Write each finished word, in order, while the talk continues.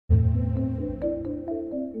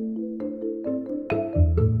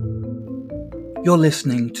You're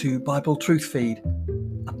listening to Bible Truth Feed,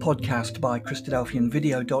 a podcast by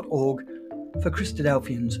Christadelphianvideo.org for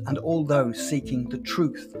Christadelphians and all those seeking the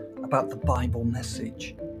truth about the Bible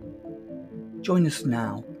message. Join us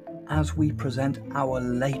now as we present our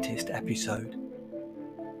latest episode.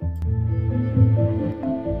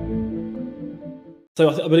 So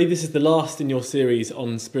I believe this is the last in your series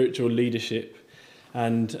on spiritual leadership.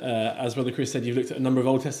 And as Brother Chris said, you've looked at a number of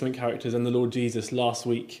Old Testament characters and the Lord Jesus last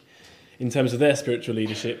week in terms of their spiritual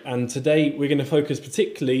leadership. And today we're going to focus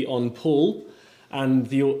particularly on Paul and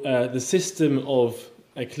the system of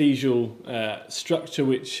ecclesial structure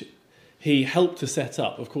which he helped to set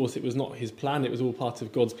up. Of course, it was not his plan. It was all part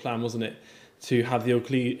of God's plan, wasn't it, to have the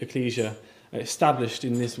ecclesia established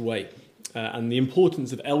in this way. And the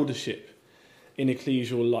importance of eldership in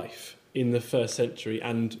ecclesial life in the first century,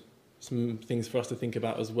 and some things for us to think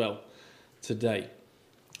about as well today.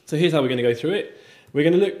 So here's how we're going to go through it. We're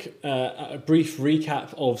going to look at a brief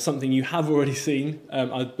recap of something you have already seen.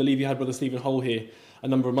 I believe you had Brother Stephen Hole here a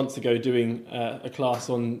number of months ago doing a class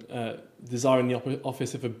on desiring the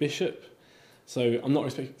office of a bishop. So I'm not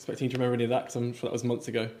expecting you to remember any of that because I'm sure that was months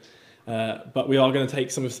ago. But we are going to take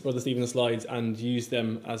some of Brother Stephen's slides and use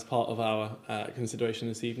them as part of our consideration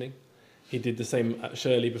this evening. He did the same at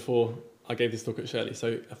Shirley before I gave this talk at Shirley,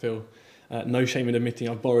 so I feel no shame in admitting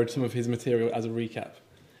I've borrowed some of his material as a recap.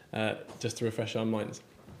 Just to refresh our minds.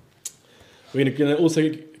 We're going to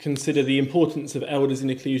also consider the importance of elders in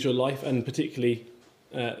ecclesial life, and particularly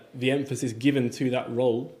the emphasis given to that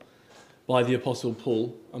role by the Apostle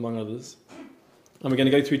Paul, among others. And we're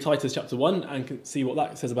going to go through Titus chapter 1 and see what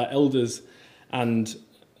that says about elders and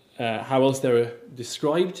how else they're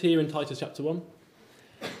described here in Titus chapter 1.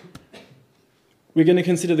 We're going to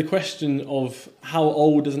consider the question of how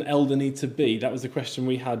old does an elder need to be. That was the question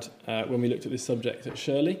we had when we looked at this subject at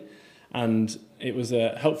Shirley, and it was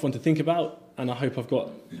a helpful one to think about, and I hope I've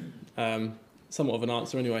got somewhat of an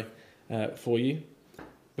answer anyway for you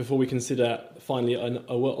before we consider finally an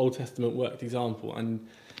Old Testament worked example. And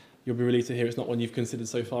you'll be relieved to hear it's not one you've considered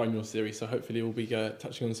so far in your series, so hopefully we'll be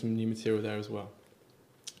touching on some new material there as well.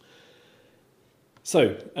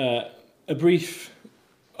 So, a brief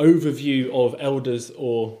overview of elders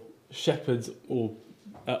or shepherds or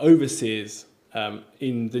overseers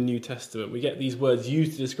in the New Testament. We get these words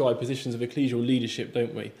used to describe positions of ecclesial leadership,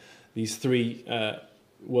 don't we? These three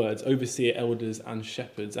words, overseer, elders and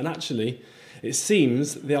shepherds. And actually, it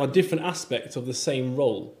seems they are different aspects of the same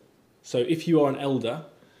role. So if you are an elder,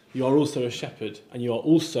 you are also a shepherd and you are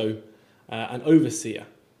also an overseer.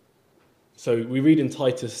 So we read in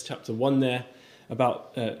Titus chapter 1 there,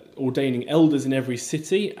 about ordaining elders in every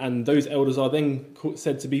city, and those elders are then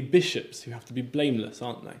said to be bishops, who have to be blameless,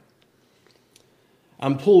 aren't they?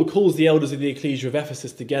 And Paul calls the elders of the ecclesia of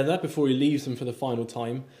Ephesus together before he leaves them for the final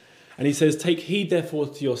time, and he says, "Take heed therefore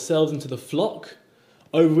to yourselves and to the flock,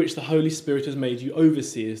 over which the Holy Spirit has made you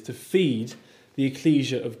overseers, to feed the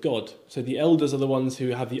ecclesia of God." So the elders are the ones who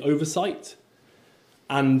have the oversight,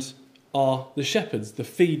 and are the shepherds, the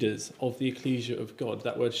feeders of the ecclesia of God.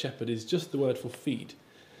 That word shepherd is just the word for feed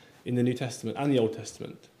in the New Testament and the Old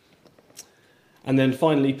Testament. And then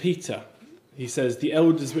finally, Peter, he says, "The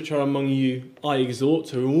elders which are among you I exhort,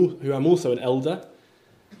 who am also an elder,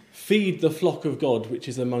 feed the flock of God which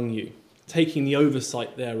is among you, taking the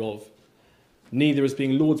oversight thereof, neither as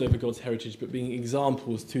being lords over God's heritage, but being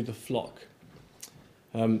examples to the flock."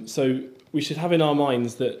 So we should have in our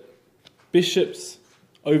minds that bishops,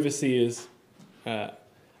 overseers,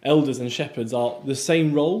 elders and shepherds are the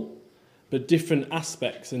same role, but different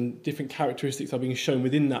aspects and different characteristics are being shown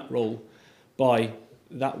within that role by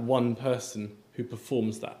that one person who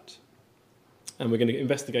performs that. And we're going to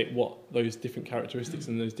investigate what those different characteristics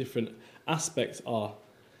and those different aspects are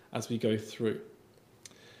as we go through.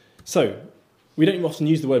 So, we don't often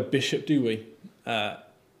use the word bishop, do we,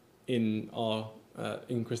 in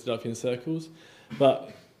Christadelphian circles,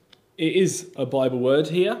 but it is a Bible word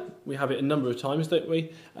here. We have it a number of times, don't we?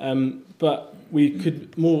 But we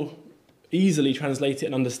could more easily translate it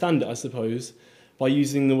and understand it, I suppose, by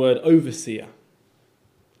using the word overseer.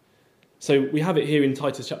 So we have it here in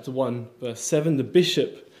Titus chapter 1, verse 7. "The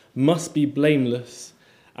bishop must be blameless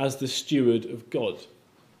as the steward of God."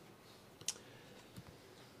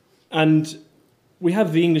 And we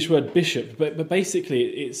have the English word bishop, but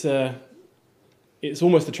basically it's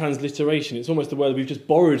almost a transliteration. It's almost a word we've just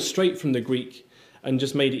borrowed straight from the Greek and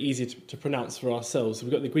just made it easier to pronounce for ourselves. So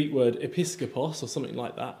we've got the Greek word episkopos or something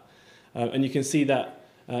like that. And you can see that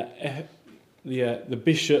the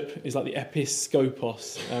bishop is like the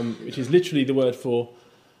episkopos, which is literally the word for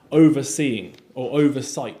overseeing or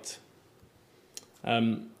oversight.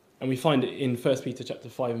 And we find it in 1 Peter chapter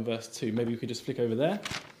 5 and verse 2. Maybe we could just flick over there.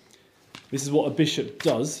 This is what a bishop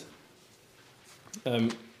does.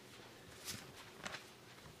 And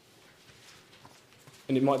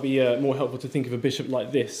it might be more helpful to think of a bishop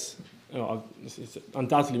like this. It's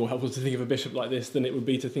undoubtedly more helpful to think of a bishop like this than it would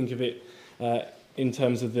be to think of it in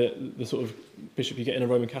terms of the sort of bishop you get in a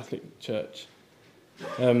Roman Catholic church.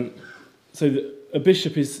 A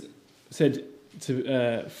bishop is said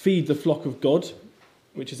to feed the flock of God,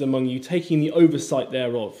 which is among you, taking the oversight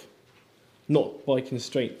thereof, not by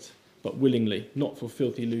constraint, but willingly, not for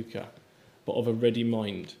filthy lucre, but of a ready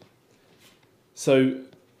mind. So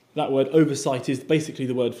that word oversight is basically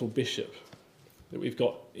the word for bishop that we've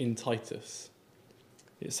got in Titus.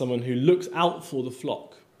 It's someone who looks out for the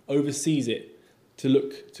flock, oversees it to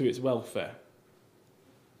look to its welfare.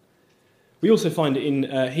 We also find it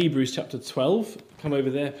in Hebrews chapter 12. Come over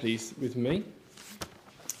there, please, with me.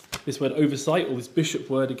 This word oversight, or this bishop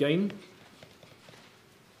word again.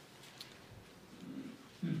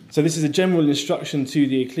 So this is a general instruction to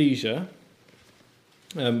the ecclesia.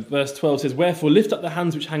 Verse 12 says, "Wherefore lift up the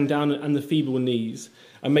hands which hang down and the feeble knees,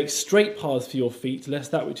 and make straight paths for your feet,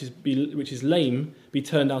 lest that which is lame be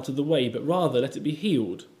turned out of the way, but rather let it be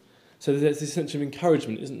healed." So there's this sense of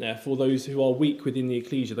encouragement, isn't there, for those who are weak within the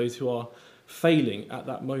ecclesia, those who are failing at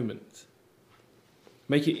that moment.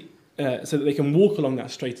 Make it so that they can walk along that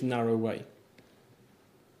straight and narrow way.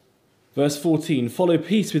 Verse 14, "Follow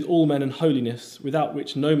peace with all men and holiness, without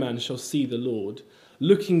which no man shall see the Lord,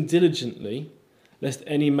 looking diligently, lest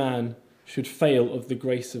any man should fail of the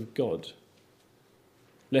grace of God.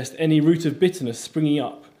 Lest any root of bitterness springing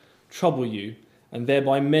up trouble you, and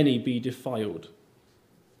thereby many be defiled.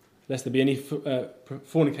 Lest there be any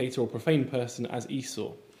fornicator or profane person as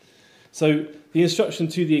Esau." So the instruction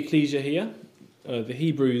to the ecclesia here, the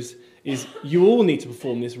Hebrews, is you all need to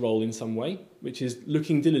perform this role in some way, which is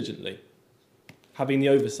looking diligently, having the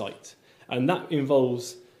oversight. And that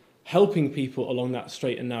involves helping people along that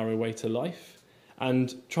straight and narrow way to life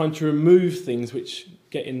and trying to remove things which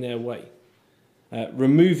get in their way.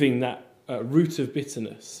 Removing that root of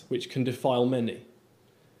bitterness which can defile many.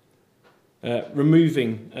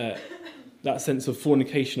 Removing that sense of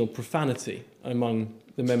fornication or profanity among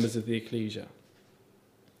the members of the ecclesia.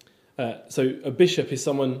 So a bishop is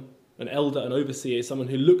someone, an elder, an overseer is someone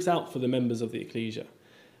who looks out for the members of the ecclesia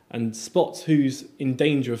and spots who's in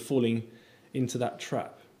danger of falling into that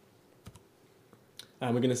trap.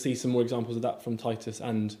 And we're going to see some more examples of that from Titus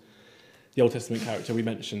and the Old Testament character we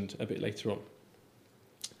mentioned a bit later on.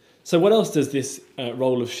 So what else does this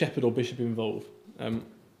role of shepherd or bishop involve? There's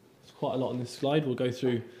quite a lot on this slide. We'll go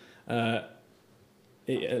through it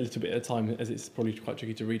a little bit at a time, as it's probably quite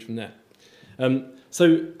tricky to read from there.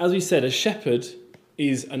 So, as we said, a shepherd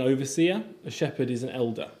is an overseer, a shepherd is an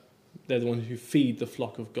elder. They're the ones who feed the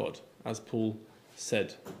flock of God, as Paul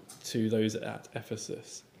said to those at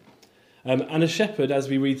Ephesus. And a shepherd, as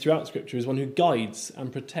we read throughout Scripture, is one who guides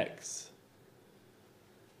and protects.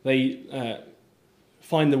 They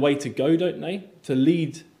find the way to go, don't they? To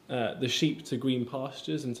lead the sheep to green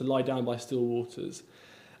pastures and to lie down by still waters.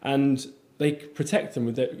 And they protect them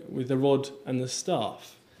with the rod and the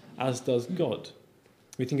staff, as does God.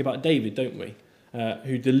 We think about David, don't we?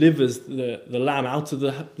 Who delivers the lamb out of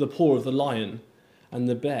the paw of the lion and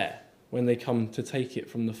the bear when they come to take it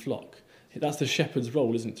from the flock. That's the shepherd's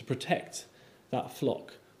role, isn't it? To protect that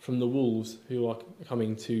flock from the wolves who are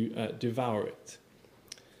coming to devour it.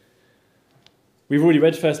 We've already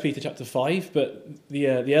read 1 Peter chapter 5, but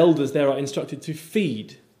the elders there are instructed to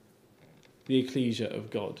feed the ecclesia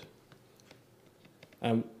of God.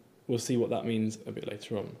 We'll see what that means a bit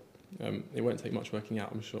later on. It won't take much working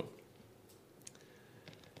out, I'm sure.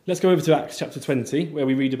 Let's go over to Acts chapter 20, where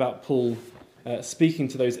we read about Paul speaking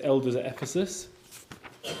to those elders at Ephesus.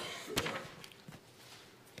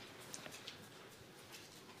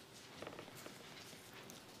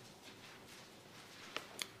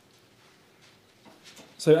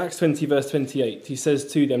 So Acts 20 verse 28, he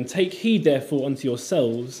says to them, "Take heed therefore unto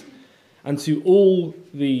yourselves and to all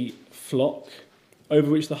the flock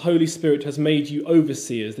over which the Holy Spirit has made you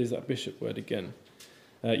overseers." There's that bishop word again.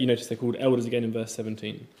 You notice they're called elders again in verse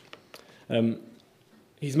 17.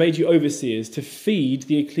 He's made you overseers to feed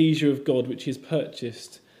the ecclesia of God which he has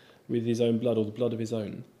purchased with his own blood, or the blood of his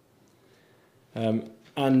own.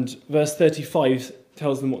 And verse 35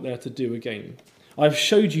 tells them what they're to do again. "I have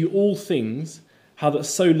showed you all things, how that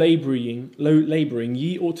so labouring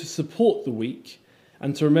ye ought to support the weak,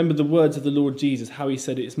 and to remember the words of the Lord Jesus, how he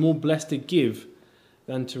said, it is more blessed to give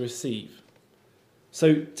than to receive."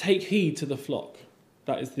 So take heed to the flock.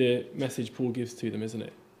 That is the message Paul gives to them, isn't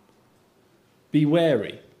it? Be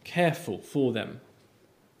wary, careful for them.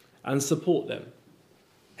 and support them.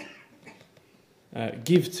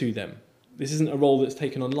 Give to them. This isn't a role that's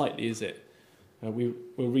taken on lightly, is it? We'll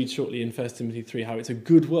read shortly in 1 Timothy 3 how it's a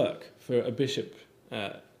good work for a bishop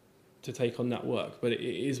to take on that work, but it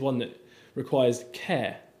is one that requires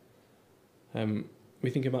care. We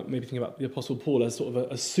think about the Apostle Paul as sort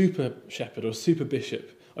of a super shepherd or a super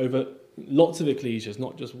bishop over lots of ecclesias,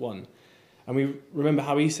 not just one. And we remember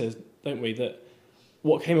how he says, don't we, that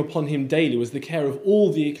what came upon him daily was the care of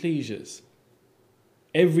all the ecclesias.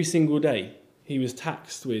 Every single day he was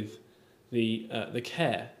taxed with the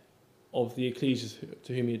care of the ecclesias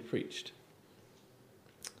to whom he had preached.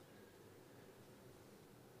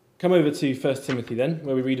 Come over to 1 Timothy then,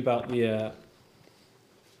 where we read about the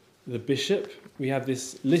bishop. We have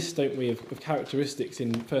this list, don't we, of characteristics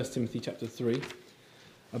in 1 Timothy chapter 3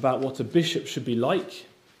 about what a bishop should be like.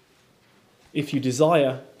 If you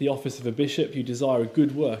desire the office of a bishop, you desire a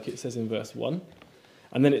good work, it says in verse 1.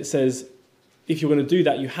 And then it says, if you're going to do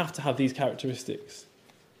that, you have to have these characteristics.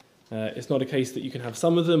 It's not a case that you can have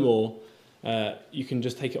some of them or you can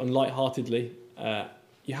just take it on lightheartedly.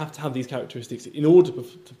 You have to have these characteristics in order to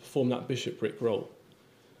perform that bishopric role.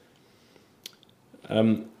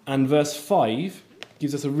 And verse 5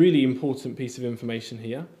 gives us a really important piece of information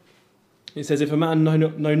here. It says, if a man know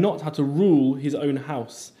not how to rule his own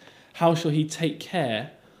house, how shall he take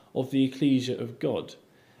care of the ecclesia of God?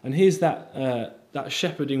 And here's that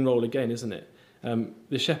shepherding role again, isn't it?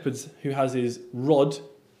 The shepherd who has his rod,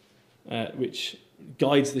 which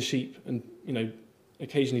guides the sheep and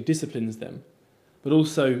occasionally disciplines them, but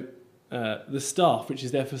also the staff, which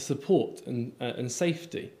is there for support and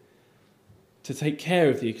safety, to take care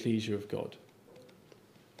of the ecclesia of God.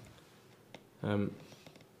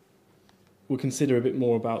 We'll consider a bit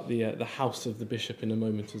more about the house of the bishop in a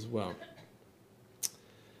moment as well.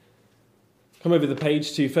 Come over the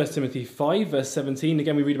page to 1 Timothy 5, verse 17.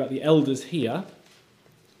 Again, we read about the elders here.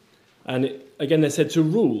 And again, they're said to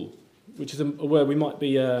rule, which is a word we might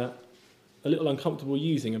be a little uncomfortable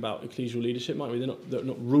using about ecclesial leadership, might we? They're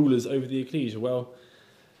not rulers over the ecclesia. Well,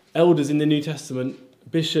 elders in the New Testament,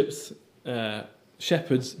 bishops,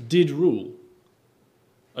 shepherds, did rule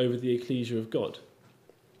over the ecclesia of God.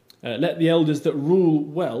 Let the elders that rule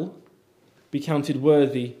well be counted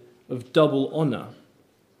worthy of double honour,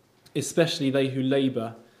 especially they who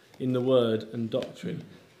labour in the word and doctrine.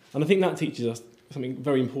 And I think that teaches us something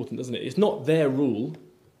very important, doesn't it? It's not their rule,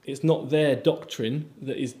 it's not their doctrine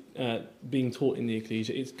that is being taught in the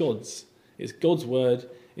ecclesia, it's God's. It's God's word,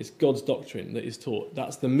 it's God's doctrine that is taught.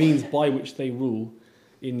 That's the means by which they rule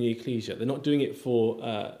in the ecclesia. They're not doing it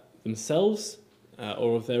for themselves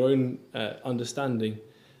or of their own understanding.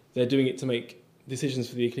 They're doing it to make decisions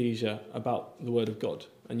for the ecclesia about the word of God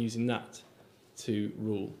and using that to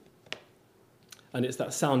rule. And it's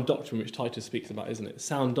that sound doctrine which Titus speaks about, isn't it?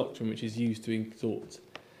 Sound doctrine which is used to exhort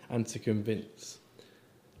and to convince.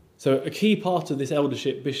 So a key part of this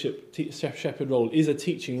eldership, bishop, shepherd role is a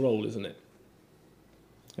teaching role, isn't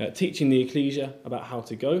it? Teaching the ecclesia about how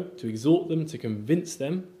to go, to exhort them, to convince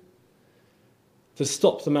them, to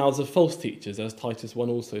stop the mouths of false teachers, as Titus 1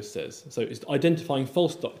 also says. So it's identifying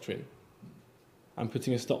false doctrine and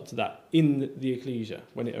putting a stop to that in the ecclesia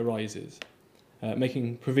when it arises,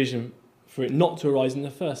 making provision for it not to arise in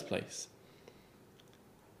the first place.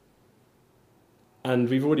 And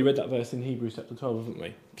we've already read that verse in Hebrews chapter 12, haven't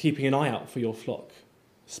we? Keeping an eye out for your flock,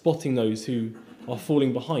 spotting those who are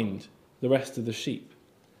falling behind the rest of the sheep,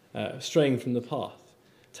 straying from the path,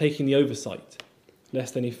 taking the oversight,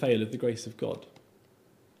 lest any fail of the grace of God.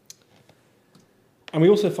 And we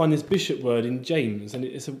also find this bishop word in James, and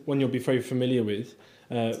it's one you'll be very familiar with.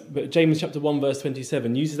 But James chapter 1 verse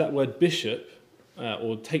 27 uses that word bishop,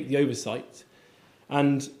 or take the oversight,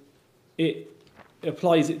 and it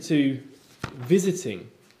applies it to visiting.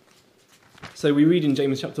 So we read in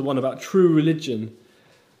James chapter 1 about true religion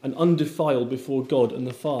and undefiled before God and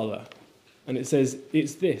the Father. And it says,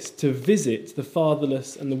 it's this, to visit the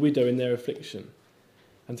fatherless and the widow in their affliction,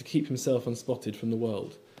 and to keep himself unspotted from the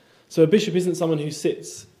world. So a bishop isn't someone who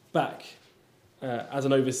sits back as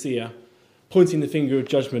an overseer, pointing the finger of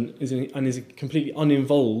judgment and is completely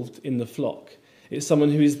uninvolved in the flock. It's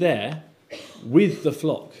someone who is there with the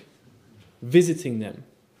flock, visiting them,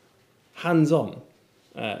 hands-on.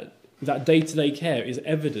 That day-to-day care is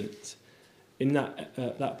evident in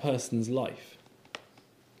that person's life.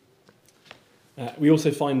 We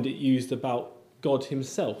also find it used about God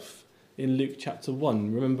himself in Luke chapter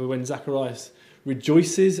 1. Remember when Zacharias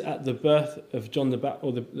rejoices at the birth of John the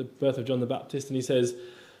birth of John the Baptist, and he says,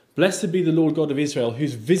 "Blessed be the Lord God of Israel,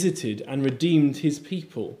 who's visited and redeemed his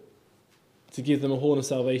people, to give them a horn of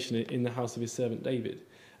salvation in the house of his servant David."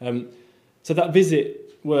 So that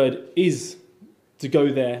visit word is to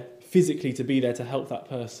go there physically, to be there to help that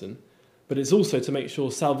person, but it's also to make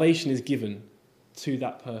sure salvation is given to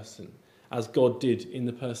that person, as God did in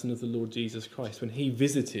the person of the Lord Jesus Christ when he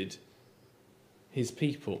visited his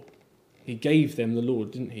people. He gave them the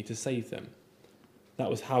Lord, didn't he, to save them. That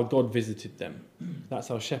was how God visited them. That's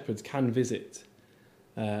how shepherds can visit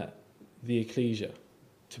the ecclesia,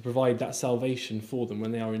 to provide that salvation for them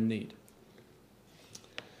when they are in need.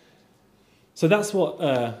 So that's what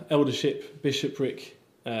eldership, bishopric,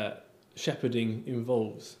 shepherding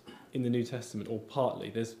involves in the New Testament, or partly.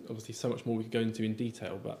 There's obviously so much more we could go into in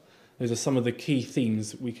detail, but those are some of the key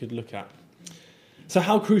themes we could look at. So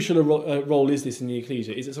how crucial a role is this in the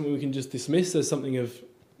ecclesia? Is it something we can just dismiss as something of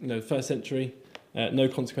first century, no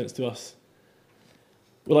consequence to us?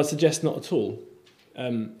 Well, I suggest not at all.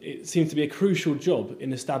 It seems to be a crucial job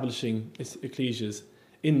in establishing ecclesias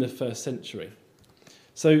in the first century.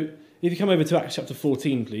 So if you come over to Acts chapter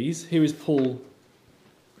 14, please. Here is Paul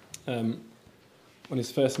on his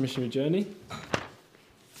first missionary journey.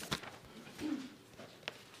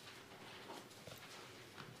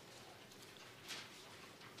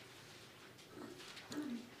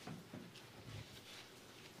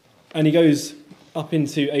 And he goes up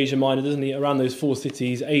into Asia Minor, doesn't he, around those 4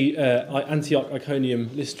 cities, Antioch, Iconium,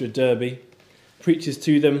 Lystra, Derbe, preaches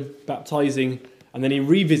to them, baptizing, and then he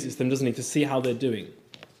revisits them, doesn't he, to see how they're doing.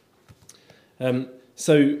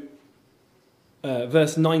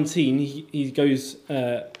 Verse 19, he goes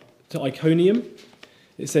to Iconium.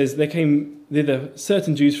 It says, there came thither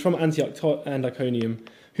certain Jews from Antioch and Iconium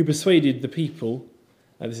who persuaded the people,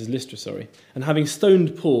 this is Lystra, sorry, and having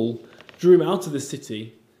stoned Paul, drew him out of the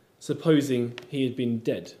city, supposing he had been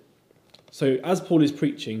dead. So as Paul is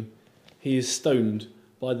preaching, he is stoned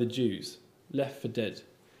by the Jews, left for dead.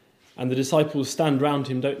 And the disciples stand round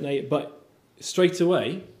him, don't they? But straight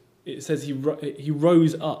away, it says he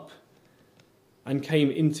rose up and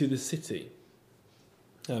came into the city.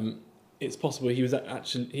 It's possible he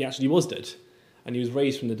actually was dead, and he was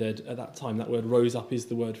raised from the dead at that time. That word "rose up" is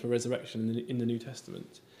the word for resurrection in the New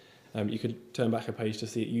Testament. You could turn back a page to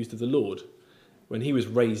see it used of the Lord when he was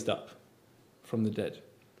raised up from the dead.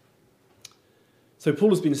 So Paul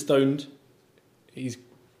has been stoned. He's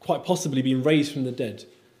quite possibly been raised from the dead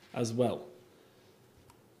as well.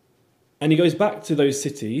 And he goes back to those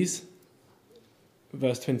cities,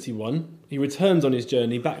 verse 21. He returns on his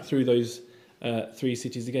journey back through those 3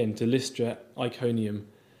 cities again, to Lystra, Iconium,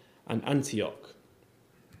 and Antioch.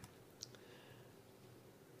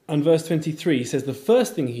 And verse 23 says the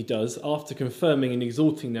first thing he does after confirming and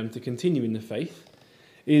exhorting them to continue in the faith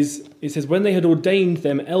is, it says, when they had ordained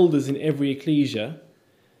them elders in every ecclesia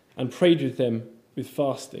and prayed with them with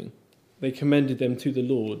fasting, they commended them to the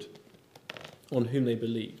Lord on whom they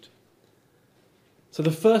believed. So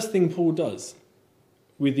the first thing Paul does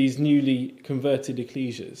with these newly converted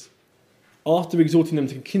ecclesias, after exhorting them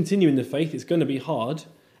to continue in the faith, it's going to be hard,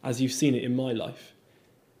 as you've seen it in my life,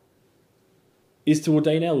 is to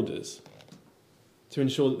ordain elders to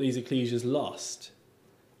ensure that these ecclesias last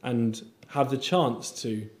and have the chance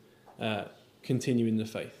to continue in the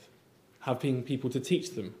faith, having people to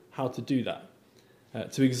teach them how to do that,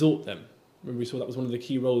 to exhort them. Remember, we saw that was one of the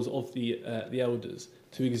key roles of the elders,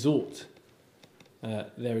 to exhort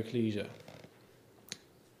their ecclesia.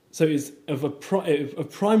 So it's of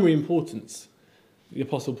primary importance the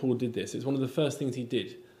Apostle Paul did this. It's one of the first things he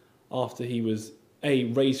did after he was A,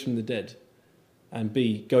 raised from the dead, and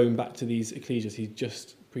B, going back to these ecclesias he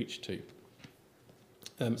just preached to.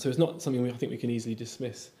 So it's not something I think we can easily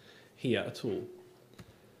dismiss here at all.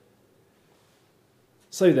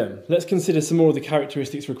 So then, let's consider some more of the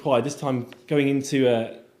characteristics required, this time going into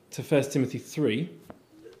to 1 Timothy 3.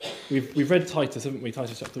 We've read Titus, haven't we?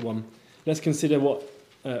 Titus chapter 1. Let's consider what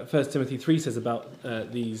 1 Timothy 3 says about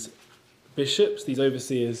these bishops, these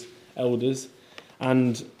overseers, elders,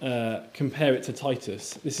 and compare it to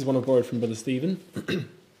Titus. This is one I've borrowed from Brother Stephen.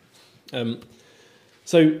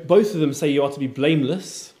 So both of them say you are to be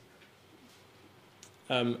blameless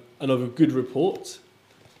and of a good report,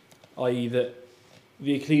 i.e. that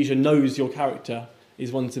the ecclesia knows your character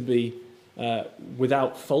is one to be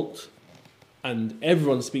without fault, and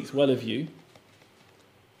everyone speaks well of you.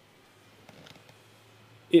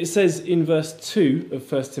 It says in verse 2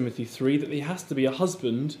 of 1 Timothy 3 that he has to be a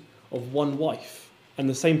husband of one wife. And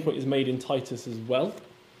the same point is made in Titus as well.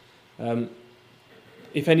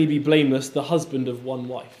 If any be blameless, the husband of one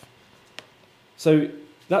wife. So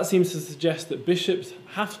that seems to suggest that bishops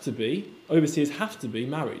have to be, overseers have to be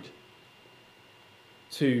married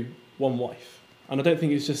to one wife. And I don't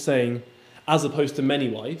think it's just saying, as opposed to many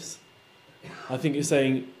wives. I think it's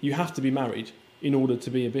saying you have to be married in order to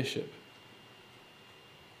be a bishop.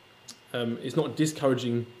 It's not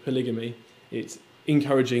discouraging polygamy, it's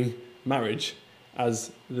encouraging marriage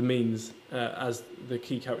as the means, as the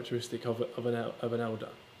key characteristic of an elder.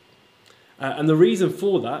 And the reason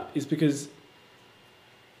for that is because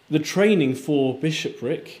the training for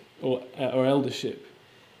bishopric or eldership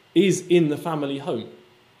is in the family home,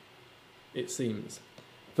 it seems.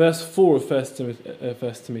 Verse 4 of 1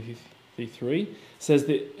 Timothy 3 says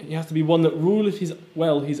that he has to be one that ruleth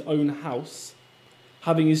his own house,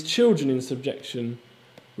 having his children in subjection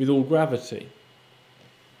with all gravity.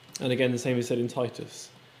 And again, the same is said in Titus.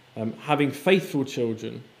 Having faithful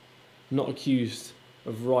children, not accused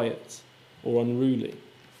of riot or unruly.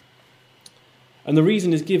 And the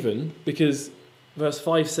reason is given because verse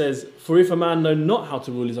 5 says, "For if a man know not how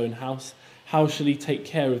to rule his own house, how shall he take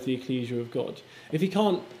care of the ecclesia of God?" If he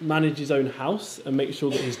can't manage his own house and make sure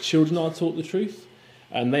that his children are taught the truth,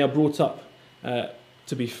 and they are brought up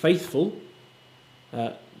to be faithful,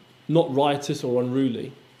 not riotous or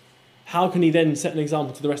unruly, how can he then set an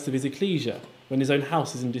example to the rest of his ecclesia when his own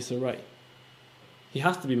house is in disarray? He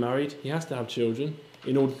has to be married, he has to have children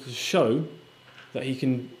in order to show that he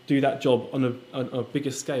can do that job on a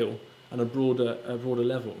bigger scale and a broader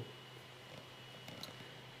level.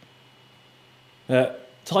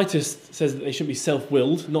 Titus says that they shouldn't be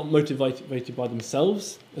self-willed, not motivated by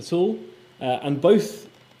themselves at all. And both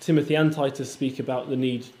Timothy and Titus speak about the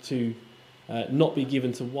need to not be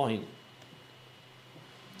given to wine.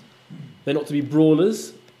 They're not to be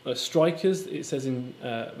brawlers, strikers, it says in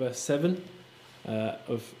verse 7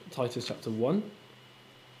 of Titus chapter 1.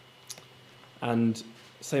 And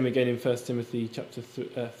same again in 1 Timothy chapter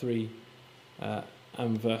 3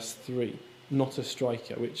 and verse 3. Not a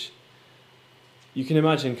striker, which you can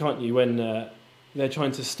imagine, can't you, when they're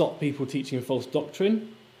trying to stop people teaching false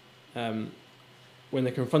doctrine, when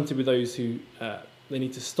they're confronted with those who they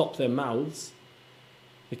need to stop their mouths,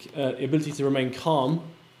 the ability to remain calm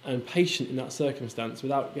and patient in that circumstance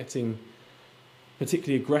without getting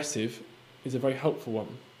particularly aggressive is a very helpful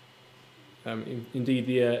one. Indeed,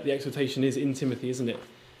 the exhortation is in Timothy, isn't it?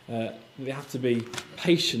 They have to be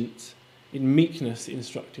patient in meekness,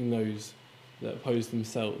 instructing those that oppose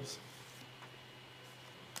themselves.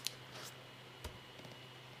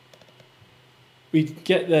 We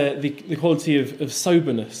get the quality of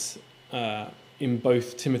soberness in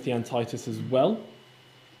both Timothy and Titus as well.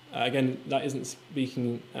 Again, that isn't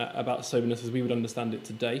speaking about soberness as we would understand it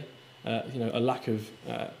today. A lack of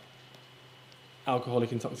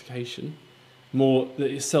alcoholic intoxication. More that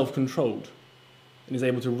is self-controlled and is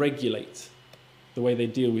able to regulate the way they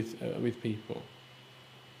deal with people.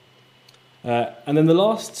 And then the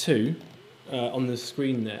last two on the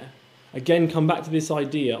screen there, again come back to this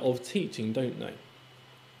idea of teaching, don't they?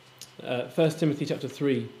 1 Timothy chapter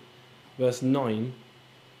 3, verse 9.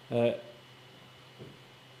 Got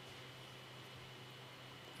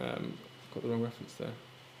the wrong reference there.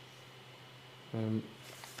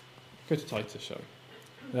 Go to Titus, shall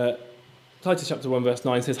we? Titus chapter 1, verse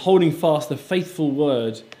 9 says, "Holding fast the faithful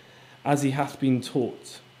word as he hath been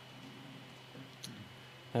taught,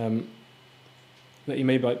 that he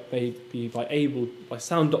may be able by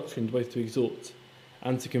sound doctrine both to exhort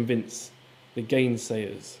and to convince the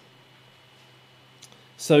gainsayers."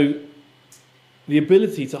 So the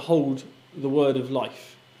ability to hold the word of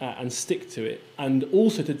life and stick to it, and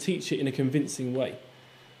also to teach it in a convincing way,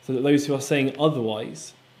 so that those who are saying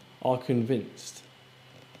otherwise are convinced.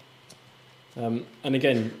 And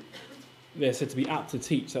again, they're said to be apt to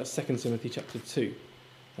teach. That's 2 Timothy chapter 2.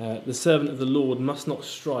 The servant of the Lord must not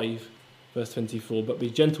strive, verse 24, but be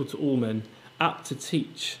gentle to all men, apt to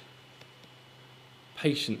teach,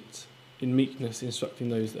 patient, in meekness, instructing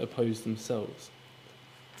those that oppose themselves.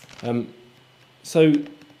 So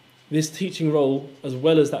this teaching role, as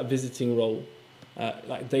well as that visiting role,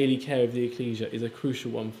 that daily care of the ecclesia, is a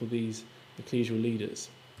crucial one for these ecclesial leaders.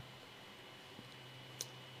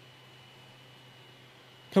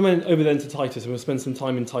 Come on over then to Titus, and we'll spend some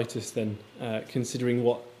time in Titus then, considering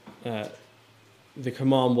what the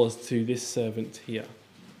command was to this servant here.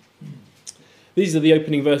 These are the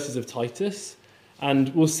opening verses of Titus,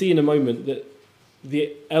 and we'll see in a moment that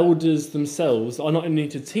the elders themselves are not only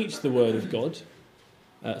to teach the word of God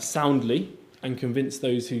soundly and convince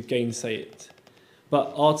those who gainsay it,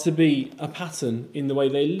 but are to be a pattern in the way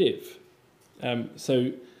they live.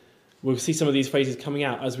 So we'll see some of these phrases coming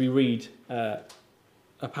out as we read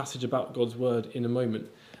a passage about God's word in a moment.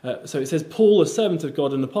 So it says, "Paul, a servant of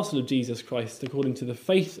God and apostle of Jesus Christ, according to the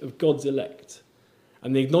faith of God's elect,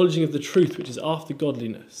 and the acknowledging of the truth which is after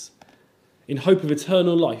godliness, in hope of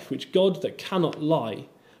eternal life, which God that cannot lie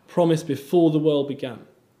promised before the world began,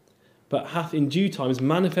 but hath in due times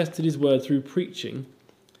manifested his word through preaching,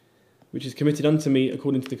 which is committed unto me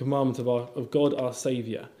according to the commandment of God our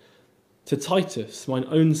Saviour. To Titus, mine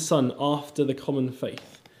own son, after the common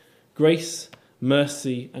faith, grace,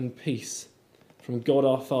 mercy, and peace from God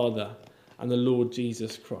our Father and the Lord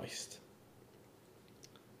Jesus Christ.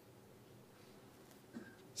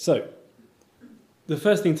 So, the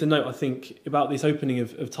first thing to note, I think, about this opening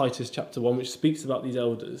of Titus chapter 1, which speaks about these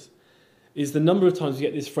elders, is the number of times we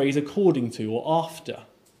get this phrase according to or after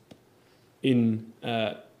in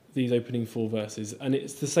these opening 4 verses. And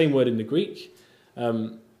it's the same word in the Greek.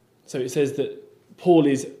 So it says that Paul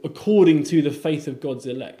is according to the faith of God's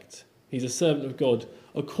elect. He's a servant of God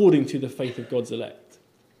according to the faith of God's elect.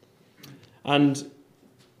 And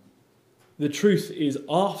the truth is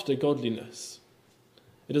after godliness.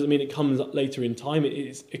 It doesn't mean it comes up later in time.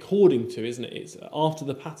 It's according to, isn't it? It's after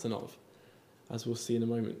the pattern of, as we'll see in a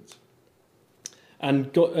moment.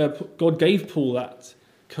 And God gave Paul that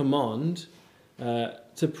command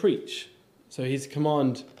to preach. So his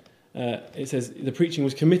command, it says, the preaching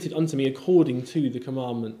was committed unto me according to the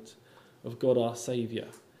commandment of God our Saviour.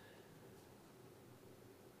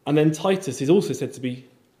 And then Titus is also said to be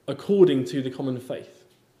according to the common faith.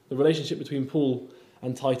 The relationship between Paul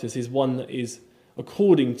and Titus is one that is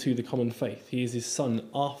according to the common faith. He is his son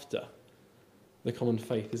after the common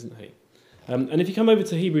faith, isn't he? And if you come over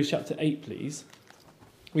to Hebrews chapter 8, please,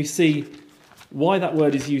 we see why that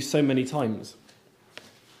word is used so many times.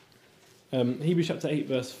 Hebrews chapter 8,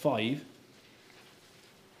 verse 5.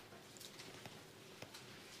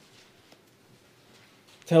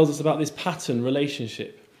 Tells us about this pattern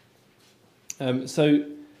relationship. So,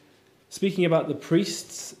 speaking about the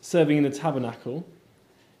priests serving in the tabernacle,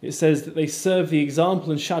 it says that they serve the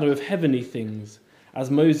example and shadow of heavenly things, as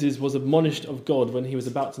Moses was admonished of God when he was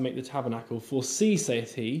about to make the tabernacle. For see,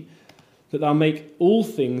 saith he, that thou make all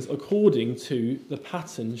things according to the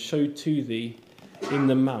pattern showed to thee in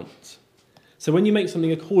the mount. So when you make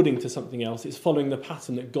something according to something else, it's following the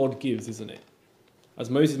pattern that God gives, isn't it? As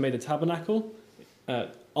Moses made the tabernacle,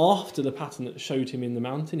 after the pattern that showed him in the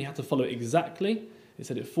mountain, he had to follow it exactly. It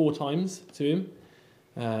said it 4 times to him.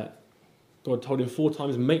 God told him 4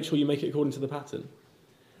 times, make sure you make it according to the pattern.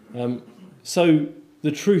 So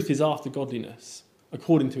the truth is after godliness,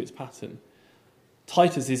 according to its pattern.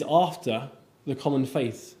 Titus is after the common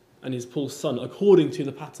faith and is Paul's son, according to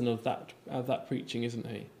the pattern of that preaching, isn't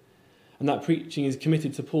he? And that preaching is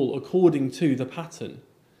committed to Paul according to the pattern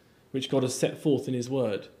which God has set forth in his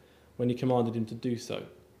word when he commanded him to do so.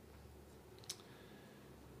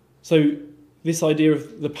 So this idea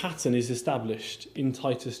of the pattern is established in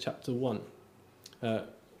Titus chapter 1.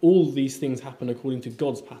 All these things happen according to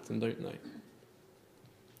God's pattern, don't they?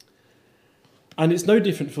 And it's no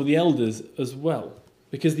different for the elders as well,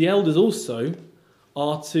 because the elders also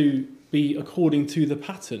are to be according to the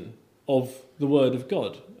pattern of the word of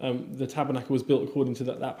God. The tabernacle was built according to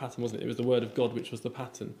that pattern, wasn't it? It was the word of God which was the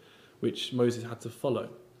pattern which Moses had to follow.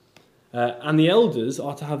 And the elders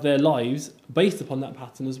are to have their lives based upon that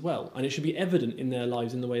pattern as well. And it should be evident in their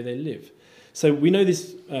lives in the way they live. So we know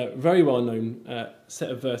this very well-known set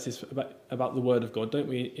of verses about the word of God, don't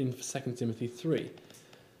we, in 2 Timothy 3?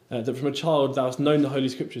 That from a child thou hast known the Holy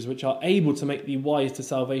Scriptures, which are able to make thee wise to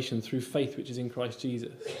salvation through faith which is in Christ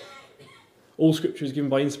Jesus. All Scripture is given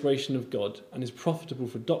by inspiration of God and is profitable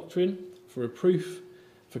for doctrine, for reproof,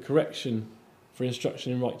 for correction, for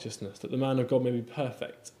instruction in righteousness, that the man of God may be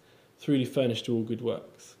perfect, thoroughly furnished to all good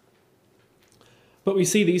works. But we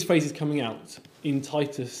see these phrases coming out in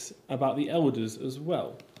Titus about the elders as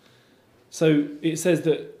well. So it says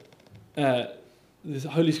that the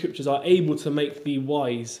Holy Scriptures are able to make thee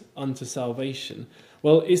wise unto salvation.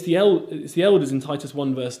 Well, it's the elders in Titus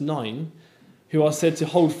 1 verse 9 who are said to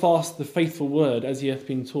hold fast the faithful word as ye hath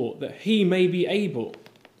been taught, that he may be able,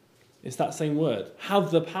 it's that same word, have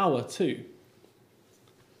the power to,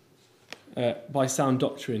 by sound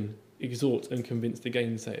doctrine, exhort and convince the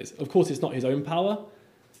gainsayers. Of course, it's not his own power,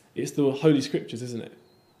 it's the Holy Scriptures, isn't it,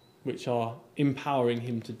 which are empowering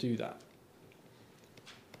him to do that.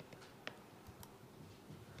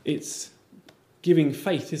 It's giving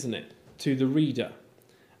faith, isn't it, to the reader.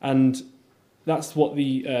 And that's what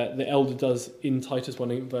the elder does in Titus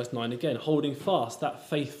 1 verse 9 again, holding fast that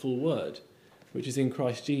faithful word, which is in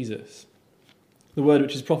Christ Jesus. The word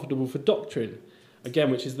which is profitable for doctrine,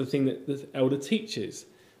 again, which is the thing that the elder teaches,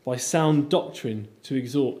 by sound doctrine to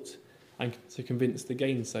exhort and to convince the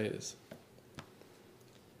gainsayers.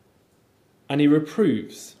 And he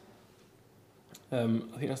reproves. I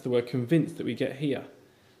think that's the word convince that we get here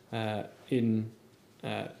in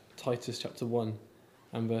Titus chapter 1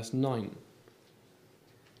 and verse 9.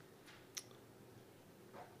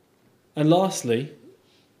 And lastly,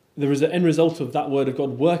 the end result of that word of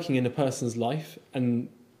God working in a person's life, and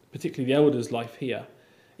particularly the elder's life here,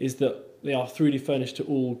 is that they are thoroughly furnished to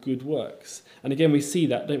all good works. And again, we see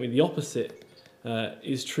that, don't we? The opposite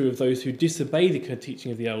is true of those who disobey the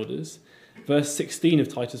teaching of the elders. Verse 16 of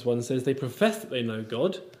Titus 1 says, they profess that they know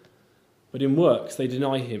God, but in works they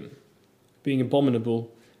deny him, being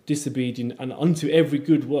abominable, disobedient, and unto every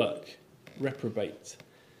good work reprobate.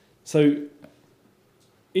 So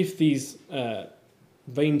if these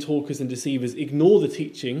vain talkers and deceivers ignore the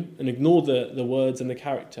teaching and ignore the words and the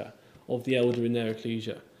character of the elder in their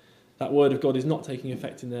ecclesia, that word of God is not taking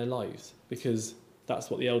effect in their lives, because that's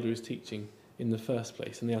what the elder is teaching in the first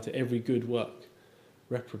place, and they are to every good work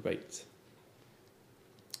reprobate.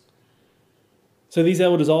 So these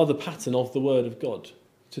elders are the pattern of the word of God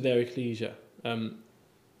to their ecclesia.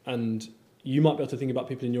 And you might be able to think about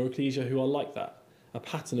people in your ecclesia who are like that, a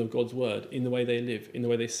pattern of God's word in the way they live, in the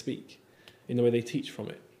way they speak, in the way they teach from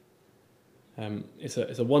it. It's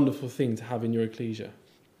a wonderful thing to have in your ecclesia.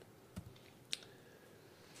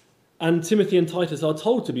 And Timothy and Titus are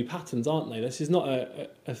told to be patterns, aren't they? This is not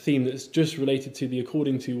a theme that's just related to the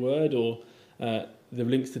according to word or the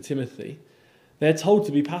links to Timothy. They're told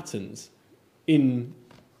to be patterns in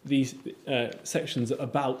these sections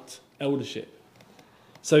about eldership.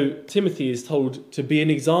 So Timothy is told to be an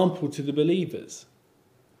example to the believers.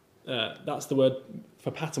 That's the word for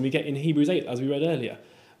pattern we get in Hebrews 8, as we read earlier,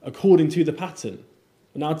 according to the pattern.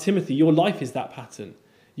 Now, Timothy, your life is that pattern.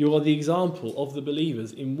 You are the example of the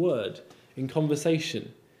believers in word, in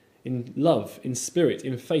conversation, in love, in spirit,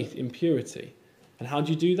 in faith, in purity. And how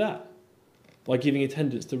do you do that? By giving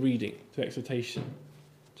attendance to reading, to exhortation,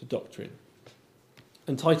 to doctrine.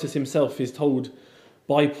 And Titus himself is told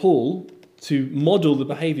by Paul to model the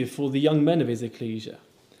behaviour for the young men of his ecclesia.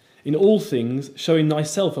 In all things, showing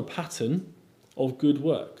thyself a pattern of good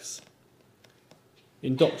works.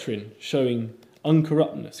 In doctrine, showing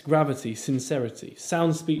uncorruptness, gravity, sincerity,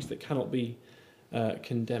 sound speech that cannot be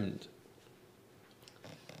condemned.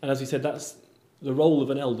 And as we said, that's the role of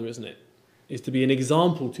an elder, isn't it? Is to be an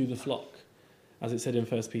example to the flock, as it said in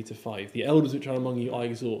 1 Peter 5. The elders which are among you I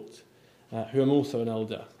exhort, who am also an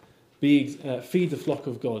elder. Feed the flock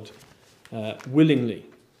of God willingly,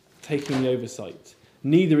 taking the oversight,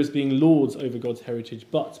 neither as being lords over God's heritage,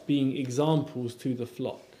 but being examples to the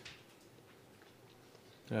flock.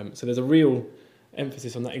 So there's a real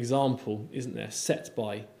emphasis on that example, isn't there, set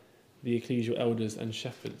by the ecclesial elders and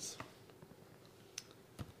shepherds.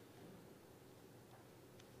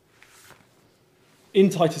 In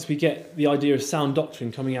Titus we get the idea of sound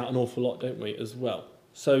doctrine coming out an awful lot, don't we, as well.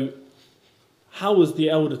 So how was the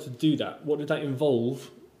elder to do that? What did that involve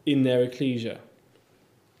in their ecclesia?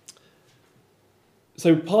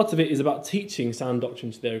 So part of it is about teaching sound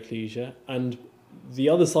doctrine to their ecclesia, and the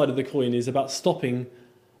other side of the coin is about stopping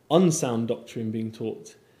unsound doctrine being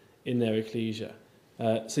taught in their ecclesia.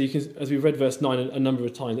 So you can, as we've read verse 9 a number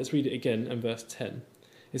of times, let's read it again and verse 10.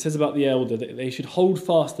 It says about the elder that they should hold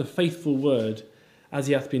fast the faithful word as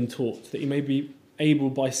he hath been taught, that he may be able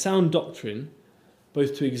by sound doctrine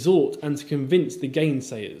both to exhort and to convince the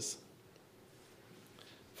gainsayers.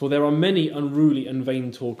 For there are many unruly and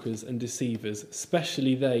vain talkers and deceivers,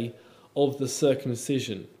 especially they of the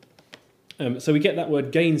circumcision. So we get that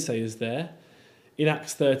word gainsayers there in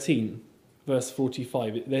Acts 13, verse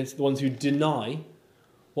 45. There's the ones who deny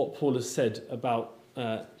what Paul has said about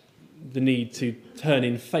the need to turn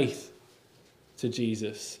in faith to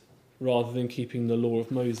Jesus rather than keeping the law of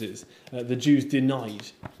Moses. The Jews denied,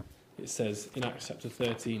 it says in Acts chapter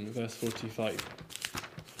 13, verse 45.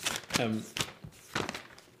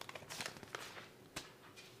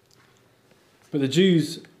 But the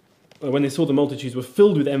Jews, when they saw the multitudes, were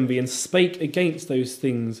filled with envy and spake against those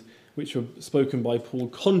things which were spoken by Paul,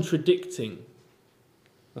 contradicting,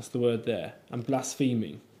 that's the word there, and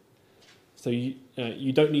blaspheming. So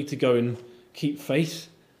you don't need to go and keep faith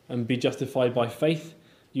and be justified by faith.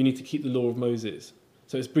 You need to keep the law of Moses.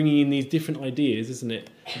 So it's bringing in these different ideas, isn't it,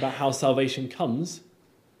 about how salvation comes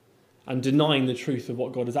and denying the truth of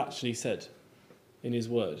what God has actually said in his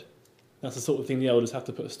word. That's the sort of thing the elders have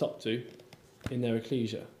to put a stop to in their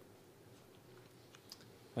ecclesia.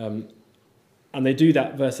 And they do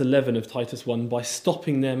that, verse 11 of Titus 1, by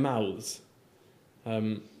stopping their mouths.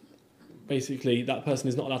 Basically, that person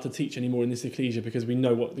is not allowed to teach anymore in this ecclesia because we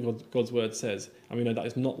know what God's word says, and we know that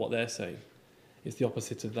is not what they're saying. It's the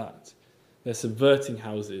opposite of that. They're subverting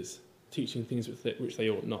houses, teaching things which they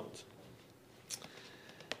ought not.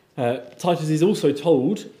 Titus is also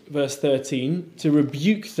told, verse 13, to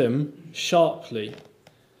rebuke them sharply,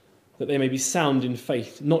 that they may be sound in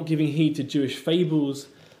faith, not giving heed to Jewish fables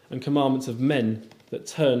and commandments of men that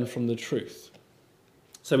turn from the truth.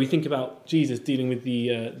 So we think about Jesus dealing with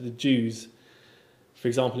the Jews, for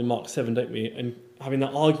example, in Mark 7, don't we? And having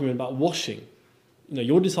that argument about washing.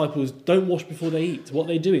 Your disciples don't wash before they eat. What are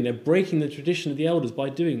they doing? They're breaking the tradition of the elders by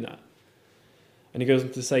doing that. And he goes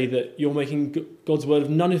on to say that you're making God's word of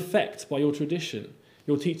none effect by your tradition.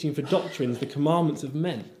 You're teaching for doctrines the commandments of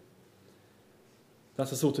men.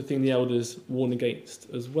 That's the sort of thing the elders warn against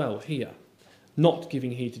as well here. Not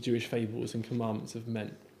giving heed to Jewish fables and commandments of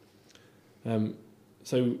men.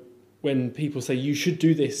 So when people say you should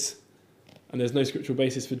do this and there's no scriptural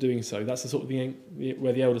basis for doing so, that's the sort of thing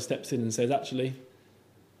where the elder steps in and says, actually,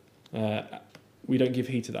 we don't give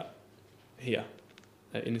heed to that here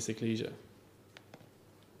in this ecclesia.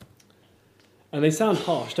 And they sound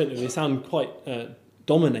harsh, don't they? They sound quite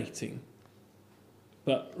dominating.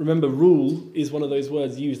 But remember, rule is one of those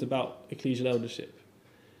words used about ecclesial eldership.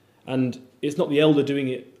 And it's not the elder doing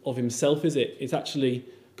it of himself, is it? It's actually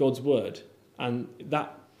God's word and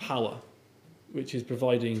that power which is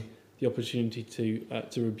providing the opportunity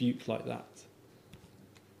to rebuke like that.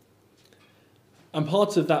 And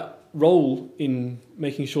part of that role in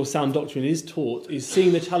making sure sound doctrine is taught is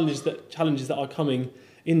seeing the challenges that are coming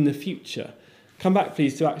in the future. Come back,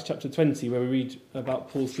 please, to Acts chapter 20, where we read about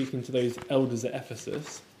Paul speaking to those elders at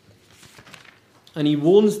Ephesus. And he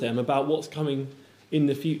warns them about what's coming in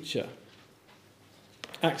the future.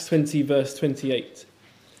 Acts 20, verse 28.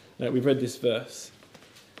 We've read this verse.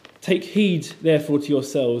 Take heed, therefore, to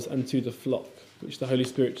yourselves and to the flock, which the Holy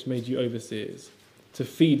Spirit has made you overseers, to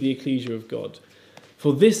feed the ecclesia of God.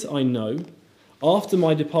 For this I know, after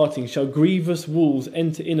my departing shall grievous wolves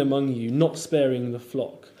enter in among you, not sparing the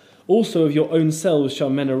flock. Also of your own selves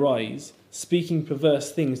shall men arise, speaking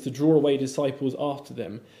perverse things to draw away disciples after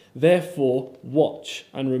them. Therefore watch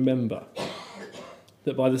and remember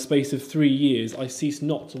that by the space of 3 years I cease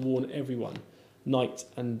not to warn everyone, night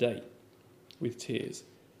and day, with tears.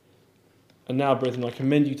 And now, brethren, I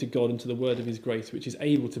commend you to God and to the word of his grace, which is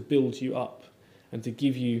able to build you up and to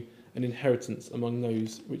give you an inheritance among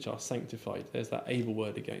those which are sanctified. There's that able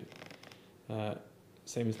word again.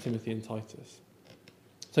 Same as Timothy and Titus.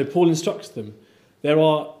 So Paul instructs them. There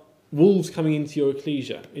are wolves coming into your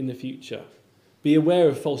ecclesia in the future. Be aware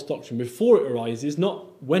of false doctrine before it arises,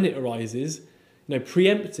 not when it arises.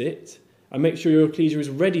 Preempt it and make sure your ecclesia is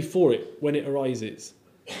ready for it when it arises.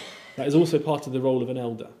 That is also part of the role of an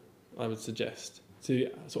elder, I would suggest, to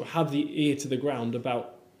sort of have the ear to the ground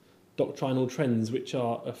about doctrinal trends which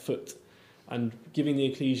are afoot and giving the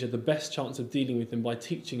ecclesia the best chance of dealing with them by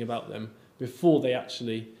teaching about them before they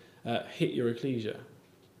actually hit your ecclesia.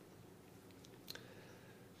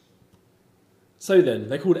 So then,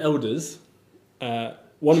 they're called elders.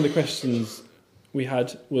 One of the questions we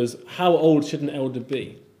had was, how old should an elder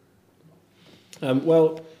be?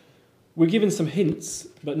 Well, we're given some hints,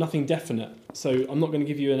 but nothing definite. So I'm not going to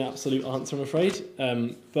give you an absolute answer, I'm afraid,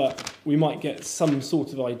 but we might get some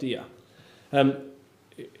sort of idea.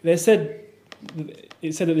 It said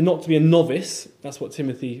that they're not to be a novice. That's what 1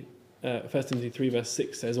 Timothy 3 verse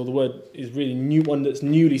 6 says, or the word is really one that's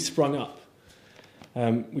newly sprung up.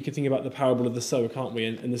 We can think about the parable of the sower, can't we?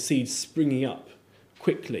 And the seed springing up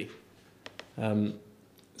quickly.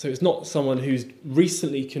 So it's not someone who's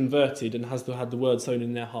recently converted and has had the word sown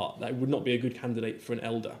in their heart. That would not be a good candidate for an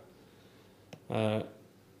elder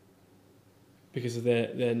because of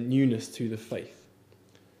their newness to the faith,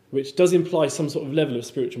 which does imply some sort of level of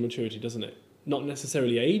spiritual maturity, doesn't it? Not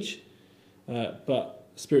necessarily age, but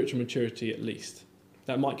spiritual maturity at least.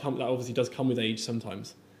 That obviously does come with age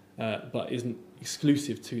sometimes, but isn't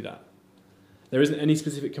exclusive to that. There isn't any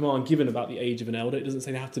specific command given about the age of an elder. It doesn't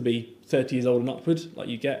say they have to be 30 years old and upward, like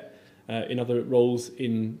you get in other roles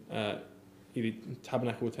in either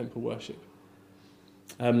tabernacle or temple worship.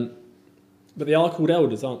 But they are called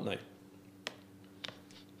elders, aren't they?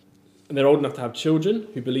 And they're old enough to have children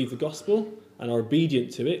who believe the gospel and are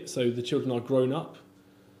obedient to it, so the children are grown up,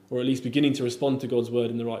 or at least beginning to respond to God's word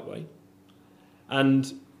in the right way.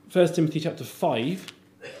 And 1 Timothy chapter 5,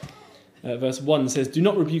 verse 1 says, do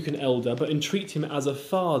not rebuke an elder, but entreat him as a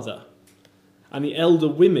father. And the elder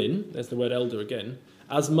women, there's the word elder again,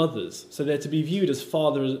 as mothers. So they're to be viewed as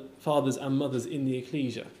fathers and mothers in the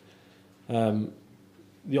ecclesia.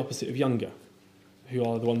 The opposite of younger, who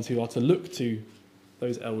are the ones who are to look to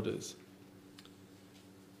those elders.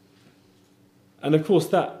 And of course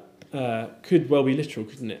that could well be literal,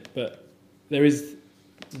 couldn't it? But there is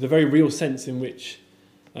the very real sense in which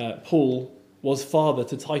Paul was father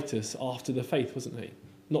to Titus after the faith, wasn't he?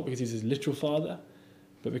 Not because he's his literal father,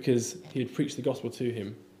 but because he had preached the gospel to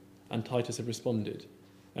him and Titus had responded.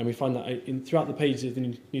 And we find that throughout the pages of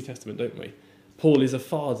the New Testament, don't we? Paul is a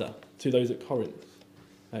father to those at Corinth.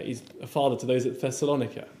 He's a father to those at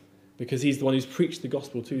Thessalonica, because he's the one who's preached the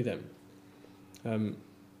gospel to them.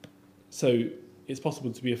 So it's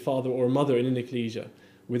possible to be a father or a mother in an ecclesia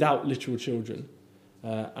without literal children,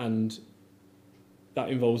 and that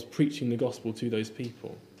involves preaching the gospel to those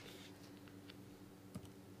people.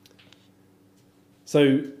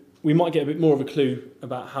 So we might get a bit more of a clue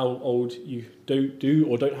about how old you do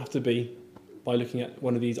or don't have to be by looking at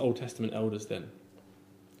one of these Old Testament elders then.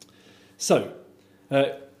 So,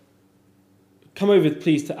 come over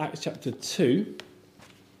please to Acts chapter 2,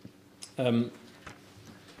 where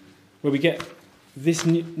we get this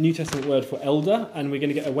New Testament word for elder, and we're going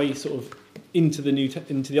to get away sort of into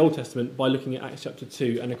the Old Testament by looking at Acts chapter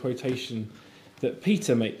 2 and a quotation that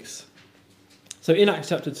Peter makes. So in Acts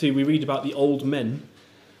chapter 2 we read about the old men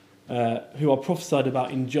who are prophesied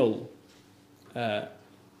about in Joel.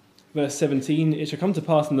 Verse 17, "It shall come to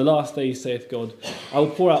pass in the last days, saith God, I will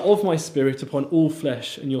pour out of my spirit upon all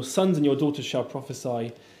flesh, and your sons and your daughters shall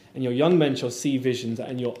prophesy, and your young men shall see visions,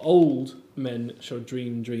 and your old men shall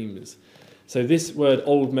dream dreams." So this word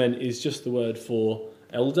old men is just the word for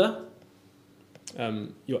elder.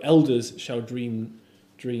 Your elders shall dream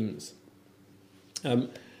dreams.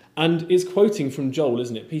 And it's quoting from Joel,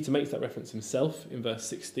 isn't it? Peter makes that reference himself in verse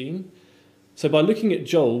 16. So by looking at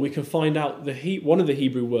Joel, we can find out one of the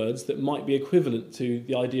Hebrew words that might be equivalent to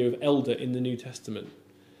the idea of elder in the New Testament.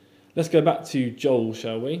 Let's go back to Joel,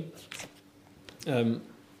 shall we?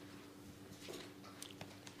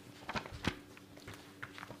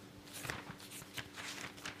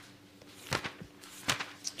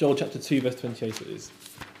 Joel chapter 2, verse 28 it is.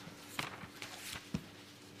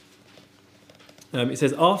 It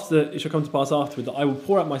says, "It shall come to pass afterward that I will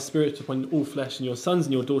pour out my spirit upon all flesh, and your sons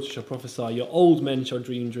and your daughters shall prophesy, your old men shall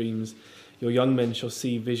dream dreams, your young men shall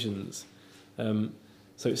see visions." So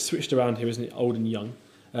it's switched around here, isn't it? Old and young.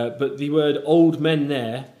 But the word old men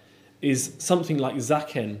there is something like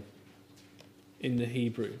zaken in the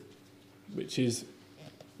Hebrew, which is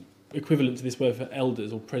equivalent to this word for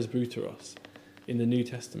elders or presbyteros in the New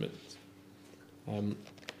Testament.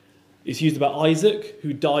 It's used about Isaac,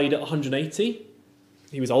 who died at 180.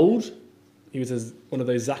 He was old. He was one of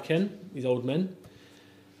those zaken, these old men.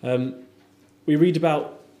 We read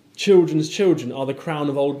about children's children are the crown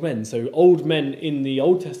of old men. So old men in the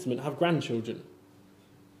Old Testament have grandchildren.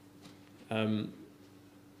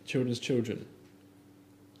 Children's children.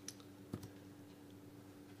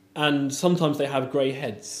 And sometimes they have grey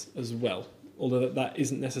heads as well. Although that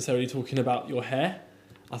isn't necessarily talking about your hair.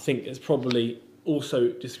 I think it's probably also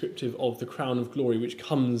descriptive of the crown of glory which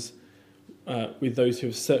comes with those who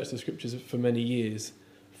have searched the scriptures for many years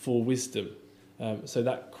for wisdom. So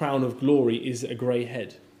that crown of glory is a grey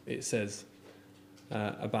head, it says,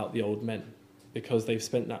 about the old men, because they've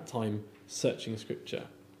spent that time searching scripture.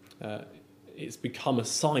 It's become a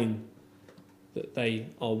sign that they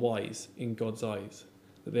are wise in God's eyes,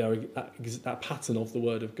 that they are that pattern of the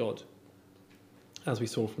word of God, as we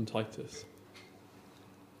saw from Titus.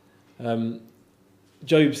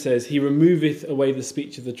 Job says, "He removeth away the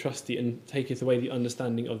speech of the trusty and taketh away the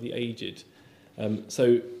understanding of the aged."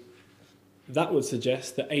 So that would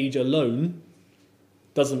suggest that age alone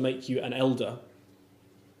doesn't make you an elder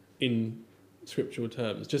in scriptural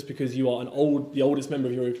terms. Just because you are the oldest member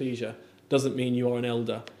of your ecclesia doesn't mean you are an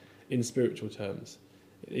elder in spiritual terms.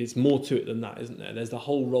 It's more to it than that, isn't there? There's the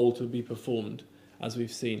whole role to be performed, as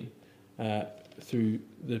we've seen through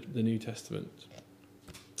the New Testament.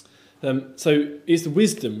 So it's the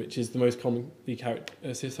wisdom which is the most commonly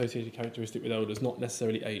associated characteristic with elders, not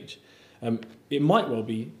necessarily age. It might well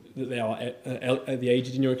be that they are the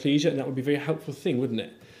aged in your ecclesia, and that would be a very helpful thing, wouldn't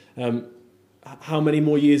it? How many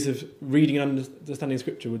more years of reading and understanding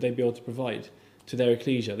Scripture would they be able to provide to their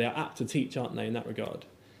ecclesia? They are apt to teach, aren't they, in that regard?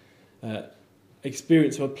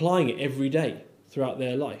 Experience of applying it every day throughout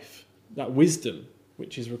their life, that wisdom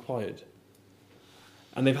which is required.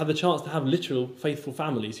 And they've had the chance to have literal faithful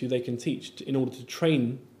families who they can teach in order to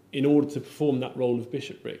train, in order to perform that role of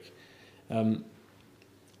bishopric,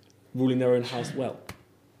 ruling their own house well.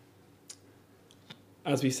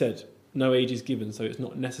 As we said, no age is given, so it's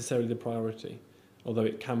not necessarily the priority, although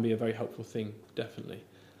it can be a very helpful thing, definitely.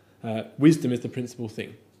 Wisdom is the principal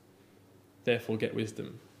thing. Therefore, get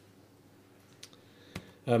wisdom.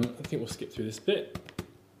 I think we'll skip through this bit.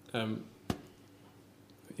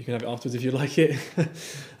 You can have it afterwards if you like it.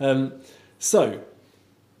 So,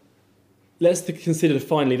 let's consider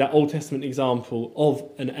finally that Old Testament example of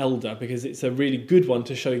an elder, because it's a really good one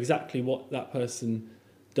to show exactly what that person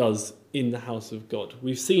does in the house of God.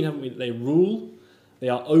 We've seen, haven't we, that they rule, they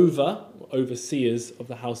are overseers of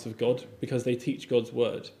the house of God because they teach God's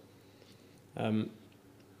word.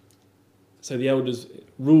 So the elders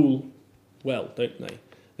rule well, don't they?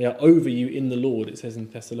 They are over you in the Lord, it says in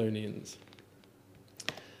Thessalonians.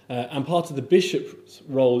 And part of the bishop's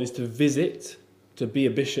role is to visit. To be a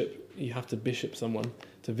bishop, you have to bishop someone,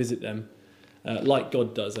 to visit them, like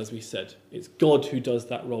God does, as we said. It's God who does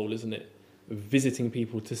that role, isn't it? Of visiting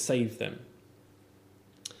people to save them.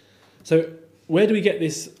 So where do we get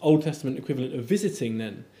this Old Testament equivalent of visiting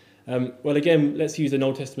then? Well, again, let's use an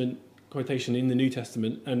Old Testament quotation in the New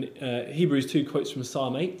Testament. And Hebrews 2 quotes from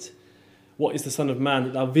Psalm 8. What is the Son of Man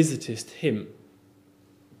that thou visitest him?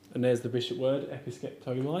 And there's the bishop word,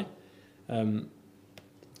 episkeptomai.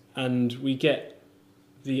 And we get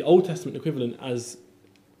the Old Testament equivalent as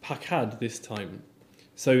pakad this time.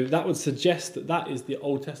 So that would suggest that that is the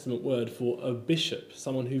Old Testament word for a bishop,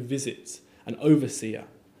 someone who visits. An overseer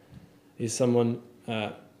is someone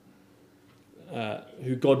who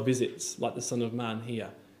God visits, like the Son of Man here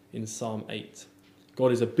in Psalm 8.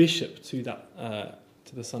 God is a bishop to that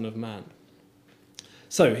to the Son of Man.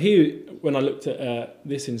 So here, when I looked at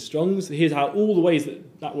this in Strong's, here's how all the ways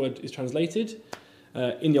that word is translated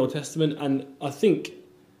in the Old Testament. And I think,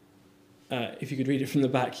 if you could read it from the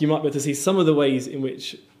back, you might be able to see some of the ways in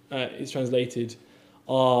which it's translated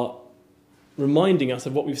are reminding us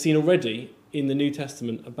of what we've seen already in the New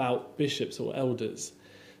Testament about bishops or elders.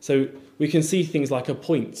 So we can see things like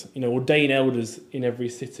appoint, ordain elders in every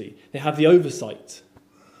city. They have the oversight.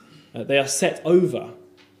 They are set over.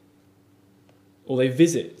 Or they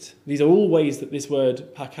visit. These are all ways that this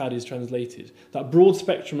word pakad is translated. That broad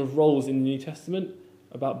spectrum of roles in the New Testament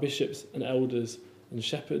about bishops and elders and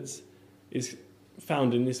shepherds is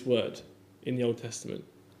found in this word in the Old Testament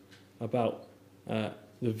about the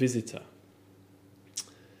visitor.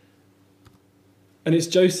 And it's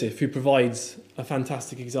Joseph who provides a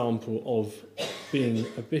fantastic example of being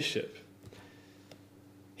a bishop.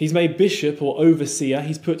 He's made bishop or overseer.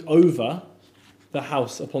 He's put over the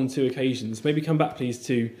house upon 2 occasions. Maybe come back, please,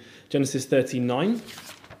 to Genesis 13:9,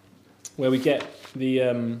 where we get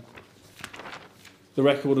the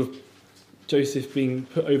record of Joseph being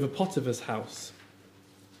put over Potiphar's house.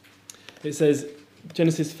 It says,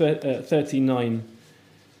 Genesis 13:9,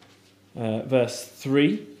 verse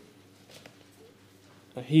 3,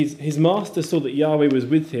 his master saw that Yahweh was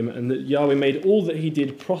with him, and that Yahweh made all that he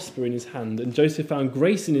did prosper in his hand. And Joseph found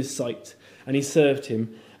grace in his sight, and he served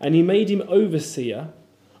him. And he made him overseer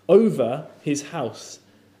over his house,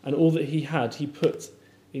 and all that he had he put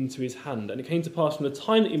into his hand. And it came to pass from the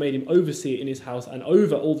time that he made him overseer in his house and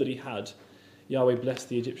over all that he had, Yahweh blessed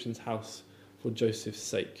the Egyptian's house for Joseph's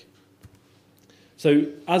sake. So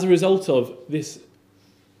as a result of this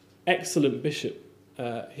excellent bishop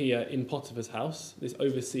here in Potiphar's house, this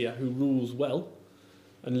overseer who rules well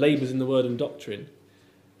and labours in the word and doctrine,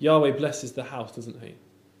 Yahweh blesses the house, doesn't he?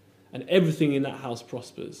 And everything in that house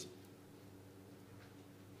prospers.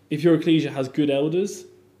 If your ecclesia has good elders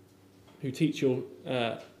who teach your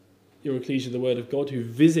ecclesia the word of God, who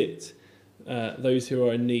visit those who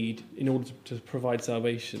are in need in order to provide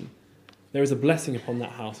salvation, there is a blessing upon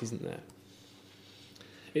that house, isn't there?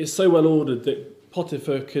 It is so well ordered that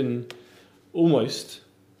Potiphar can almost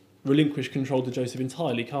relinquish control to Joseph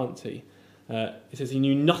entirely, can't he? It says he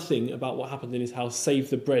knew nothing about what happened in his house save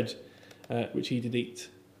the bread which he did eat.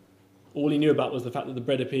 All he knew about was the fact that the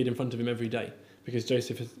bread appeared in front of him every day, because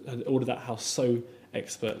Joseph had ordered that house so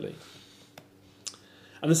expertly.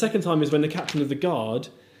 And the second time is when the captain of the guard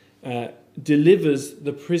delivers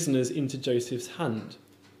the prisoners into Joseph's hand.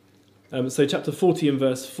 So chapter 40 and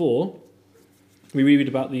verse 4, we read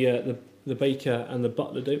about the baker and the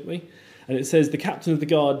butler, don't we? And it says, the captain of the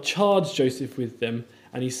guard charged Joseph with them,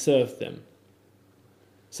 and he served them.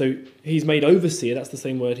 So he's made overseer, that's the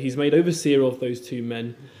same word, he's made overseer of those two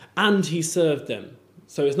men, and he served them.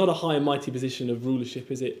 So it's not a high and mighty position of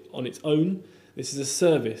rulership, is it, on its own? This is a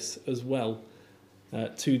service as well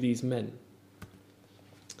to these men.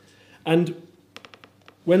 And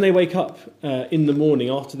when they wake up in the morning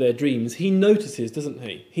after their dreams, he notices, doesn't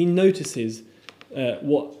he? He notices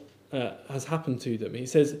what has happened to them. He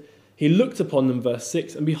says, he looked upon them, verse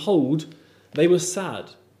 6, and behold, they were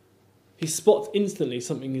sad. He spots instantly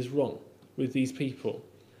something is wrong with these people.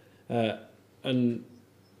 And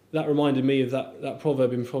that reminded me of that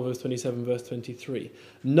proverb in Proverbs 27, verse 23.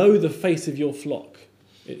 Know the face of your flock,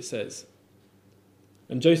 it says.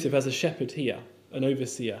 And Joseph, as a shepherd here, an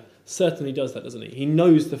overseer, certainly does that, doesn't he? He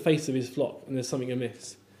knows the face of his flock and there's something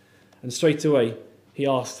amiss. And straight away, he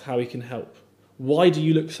asks how he can help. Why do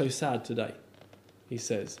you look so sad today? He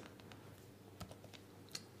says.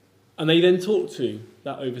 And they then talk to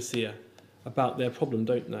that overseer about their problem,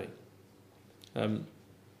 don't they? And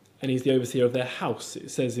he's the overseer of their house,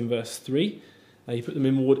 it says in verse 3. He put them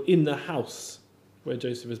in ward in the house where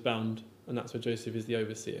Joseph was bound, and that's where Joseph is the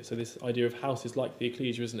overseer. So this idea of house is like the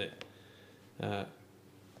ecclesia, isn't it?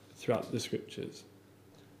 Throughout the scriptures.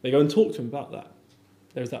 They go and talk to him about that.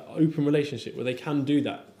 There's that open relationship where they can do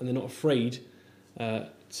that, and they're not afraid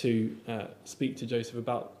to speak to Joseph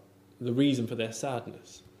about the reason for their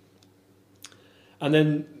sadness. And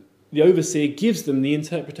then the overseer gives them the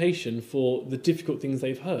interpretation for the difficult things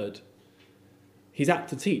they've heard. He's apt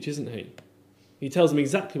to teach, isn't he? He tells them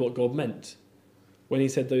exactly what God meant when he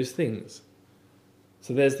said those things.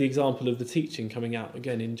 So there's the example of the teaching coming out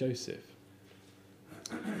again in Joseph.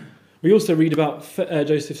 We also read about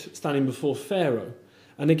Joseph standing before Pharaoh.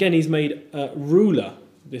 And again, he's made ruler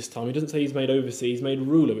this time. He doesn't say he's made overseer, he's made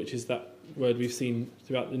ruler, which is that word we've seen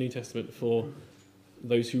throughout the New Testament for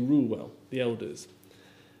those who rule well, the elders.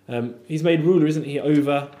 He's made ruler, isn't he,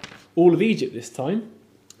 over all of Egypt this time.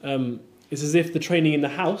 It's as if the training in the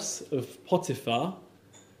house of Potiphar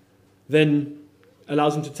then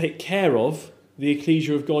allows him to take care of the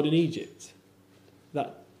ecclesia of God in Egypt.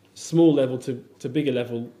 That small level to bigger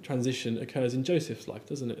level transition occurs in Joseph's life,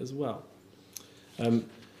 doesn't it, as well?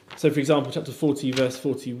 So, for example, chapter 41,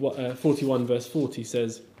 verse 40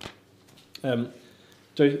 says,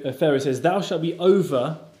 Pharaoh says, "Thou shalt be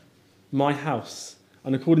over my house,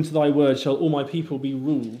 and according to thy word shall all my people be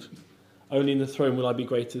ruled. Only in the throne will I be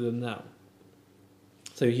greater than thou."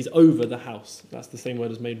 So he's over the house. That's the same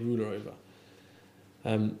word as made ruler over.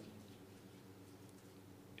 A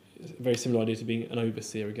very similar idea to being an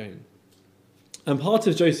overseer again. And part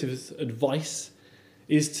of Joseph's advice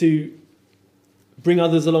is to bring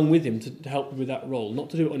others along with him to help with that role.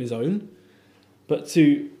 Not to do it on his own, but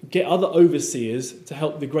to get other overseers to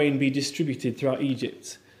help the grain be distributed throughout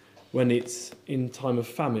Egypt when it's in time of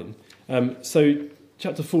famine. So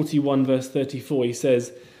chapter 41, verse 34, he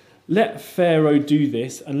says, "Let Pharaoh do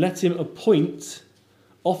this, and let him appoint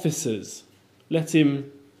officers. Let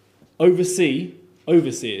him oversee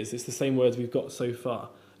overseers." It's the same words we've got so far.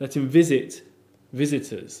 Let him visit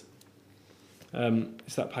visitors.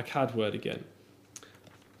 It's that pakad word again.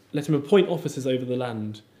 Let him appoint officers over the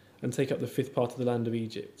land and take up the fifth part of the land of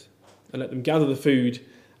Egypt. And let them gather the food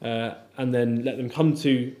and then let them come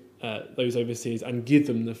to those overseers and give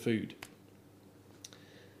them the food.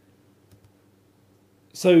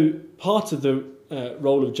 So part of the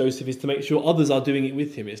role of Joseph is to make sure others are doing it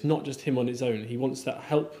with him. It's not just him on his own. He wants that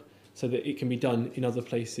help so that it can be done in other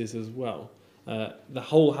places as well. The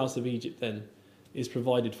whole house of Egypt then is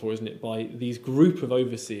provided for, isn't it, by these group of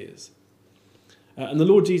overseers. And the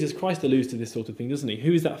Lord Jesus Christ alludes to this sort of thing, doesn't he?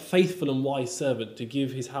 Who is that faithful and wise servant to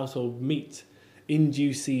give his household meat in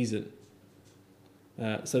due season?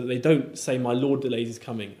 So that they don't say, "My Lord delays his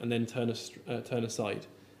coming," and then turn aside.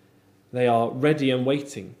 They are ready and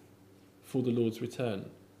waiting for the Lord's return.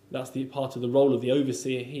 That's the part of the role of the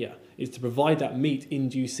overseer here, is to provide that meat in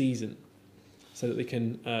due season so that they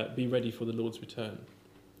can be ready for the Lord's return.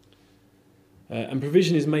 And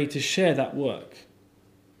provision is made to share that work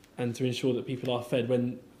and to ensure that people are fed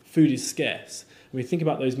when food is scarce. When we think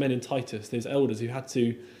about those men in Titus, those elders who had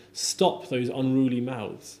to stop those unruly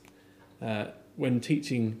mouths when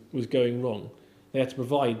teaching was going wrong, they had to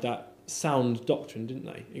provide that sound doctrine, didn't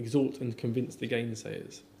they? Exhort and convince the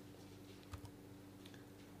gainsayers.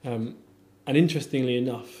 And interestingly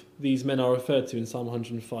enough, these men are referred to in Psalm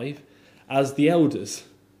 105 as the elders.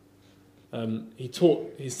 He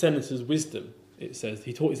taught his senators wisdom, it says.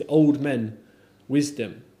 He taught his old men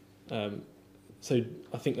wisdom. So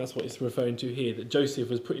I think that's what it's referring to here, that Joseph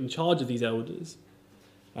was put in charge of these elders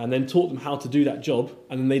and then taught them how to do that job,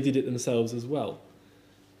 and then they did it themselves as well.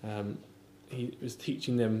 He was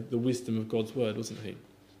teaching them the wisdom of God's word, wasn't he?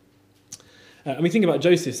 And we think about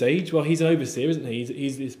Joseph's age. Well, he's an overseer, isn't he?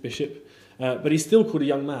 He's this bishop. But he's still called a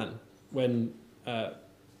young man when the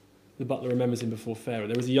butler remembers him before Pharaoh.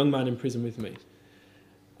 There was a young man in prison with me.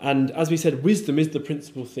 And as we said, wisdom is the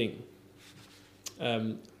principal thing.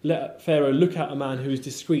 Let Pharaoh look at a man who is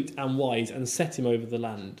discreet and wise and set him over the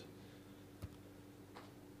land.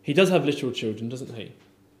 He does have literal children, doesn't he?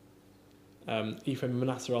 Ephraim and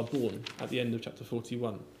Manasseh are born at the end of chapter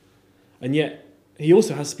 41. And yet, he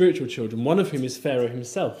also has spiritual children, one of whom is Pharaoh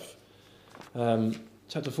himself.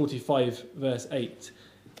 Chapter 45, verse 8.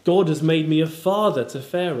 God has made me a father to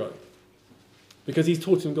Pharaoh, because he's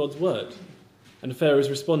taught him God's word. And Pharaoh has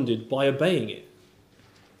responded by obeying it.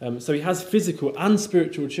 So he has physical and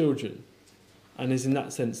spiritual children, and is in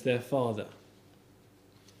that sense their father.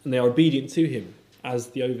 And they are obedient to him as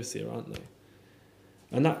the overseer, aren't they?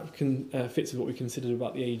 And that fits with what we considered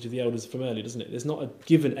about the age of the elders from earlier, doesn't it? There's not a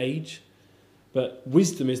given age, but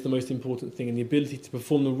wisdom is the most important thing, and the ability to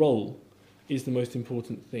perform the role is the most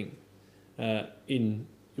important thing. in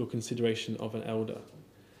your consideration of an elder.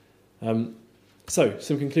 So,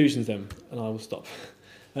 some conclusions then, and I will stop.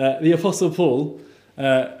 The Apostle Paul,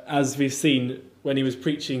 as we've seen when he was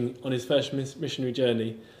preaching on his first missionary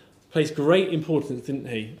journey, placed great importance, didn't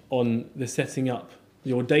he, on the setting up,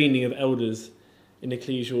 the ordaining of elders in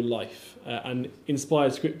ecclesial life. And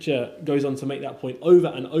inspired scripture goes on to make that point over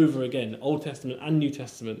and over again, Old Testament and New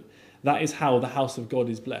Testament. That is how the house of God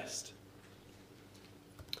is blessed.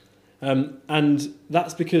 And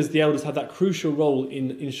that's because the elders have that crucial role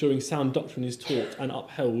in ensuring sound doctrine is taught and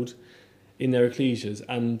upheld in their ecclesias,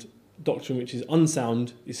 and doctrine which is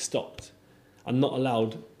unsound is stopped and not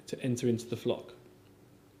allowed to enter into the flock.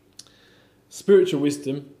 Spiritual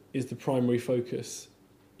wisdom is the primary focus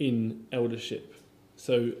in eldership.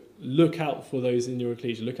 So look out for those in your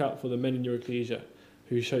ecclesia. Look out for the men in your ecclesia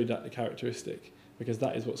who showed that characteristic, because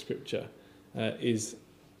that is what Scripture is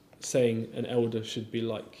saying an elder should be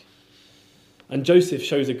like. And Joseph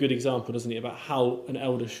shows a good example, doesn't he, about how an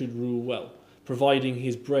elder should rule well, providing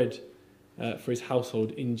his bread for his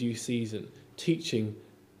household in due season, teaching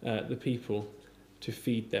the people to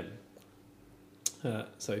feed them.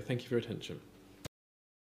 So thank you for your attention.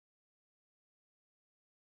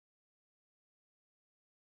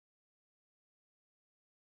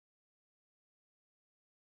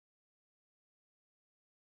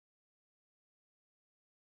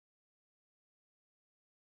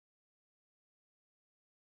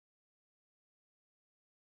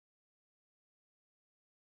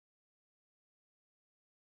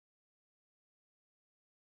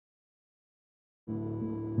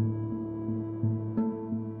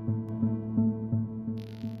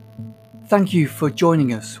 Thank you for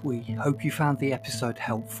joining us. We hope you found the episode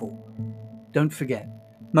helpful. Don't forget,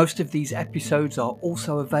 most of these episodes are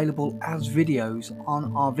also available as videos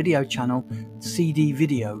on our video channel,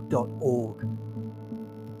 cdvideo.org.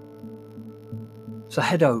 So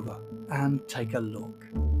head over and take a look.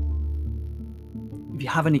 If you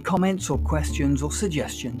have any comments or questions or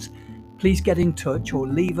suggestions, please get in touch or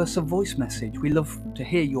leave us a voice message. We love to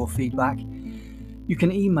hear your feedback. You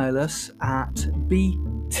can email us at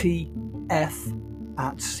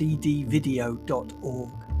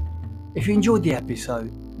btf@cdvideo.org. If you enjoyed the episode,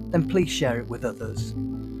 then please share it with others.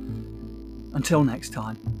 Until next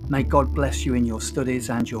time, may God bless you in your studies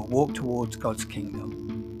and your walk towards God's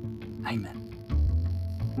kingdom. Amen.